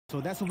So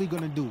that's what we're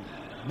gonna do.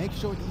 Make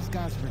sure these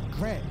guys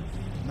regret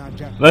not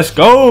drafting. Let's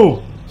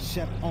go.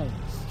 Shep Owens.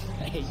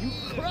 Hey, you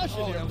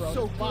crushing it, bro.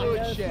 So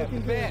good, Shep.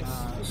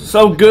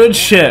 So good,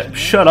 Shep.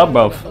 Shut up,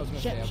 bro.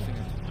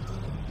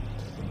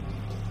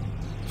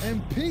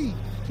 MP.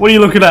 What are you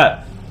looking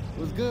at?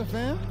 What's good,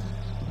 fam?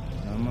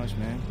 Not much,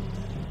 man.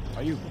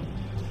 Are you?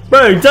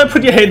 Bro, don't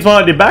put your hands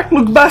behind your back.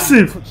 Look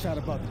massive. Quick shot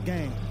about the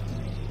game.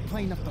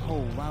 Playing up the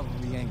whole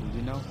rivalry angle,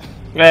 you know?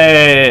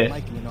 Hey.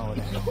 Liking and all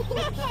that.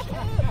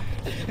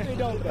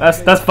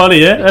 That's funny,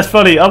 yeah? That's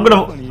funny. I'm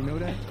gonna. Funny, you know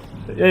that?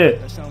 Yeah.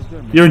 That sounds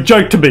good, man. You're a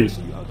joke to me.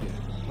 See you out there.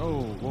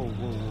 Whoa.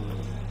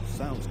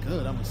 Sounds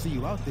good. I'm gonna see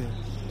you out there.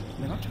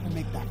 Man, I'm trying to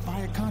make that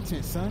fire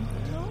content, son.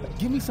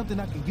 Give me something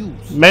I can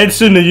use.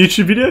 Mention the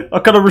YouTube video. I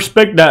gotta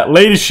respect that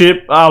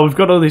leadership. We've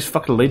got all this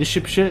fucking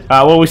leadership shit.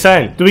 What are we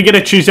saying? Do we get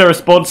to choose our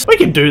response? We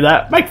can do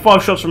that. Make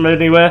 5 shots from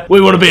anywhere. We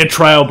want to be a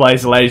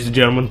trailblazer, ladies and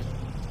gentlemen.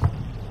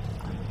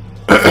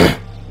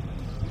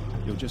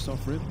 Yo, just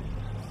off rip,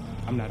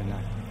 I'm not a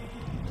knight.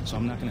 So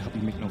I'm not gonna help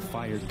you make no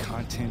fired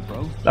content,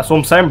 bro. That's what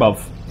I'm saying,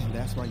 bruv. And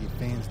that's why your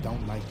fans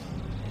don't like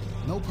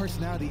you. No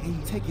personality and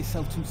you take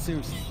yourself too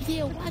seriously.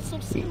 Yeah, why so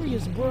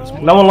serious, bro?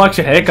 No one likes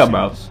your haircut,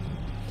 bro.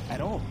 At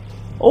all.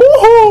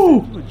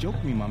 Oh! You were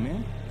joking me, my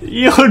man.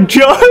 You're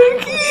joking?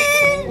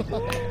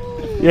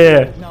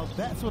 Yeah. Now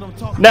that's what I'm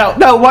talking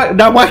Now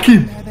whack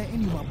him. Have that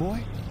in you, my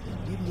boy.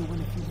 Maybe you'll win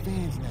a few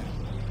fans now.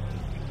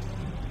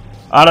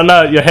 I don't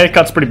know. Your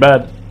haircut's pretty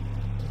bad.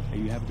 Hey,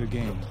 you have a good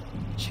game,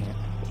 champ.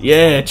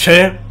 Yeah,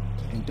 champ.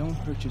 And don't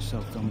hurt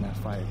yourself filming that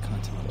fired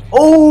content.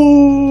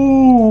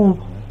 Oh!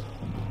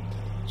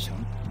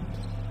 Chump.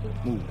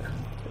 Move.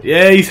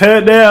 Yeah, he's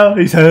hurt now.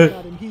 He's hurt.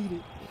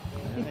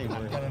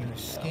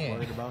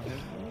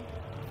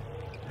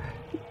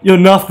 You're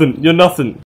nothing. You're nothing.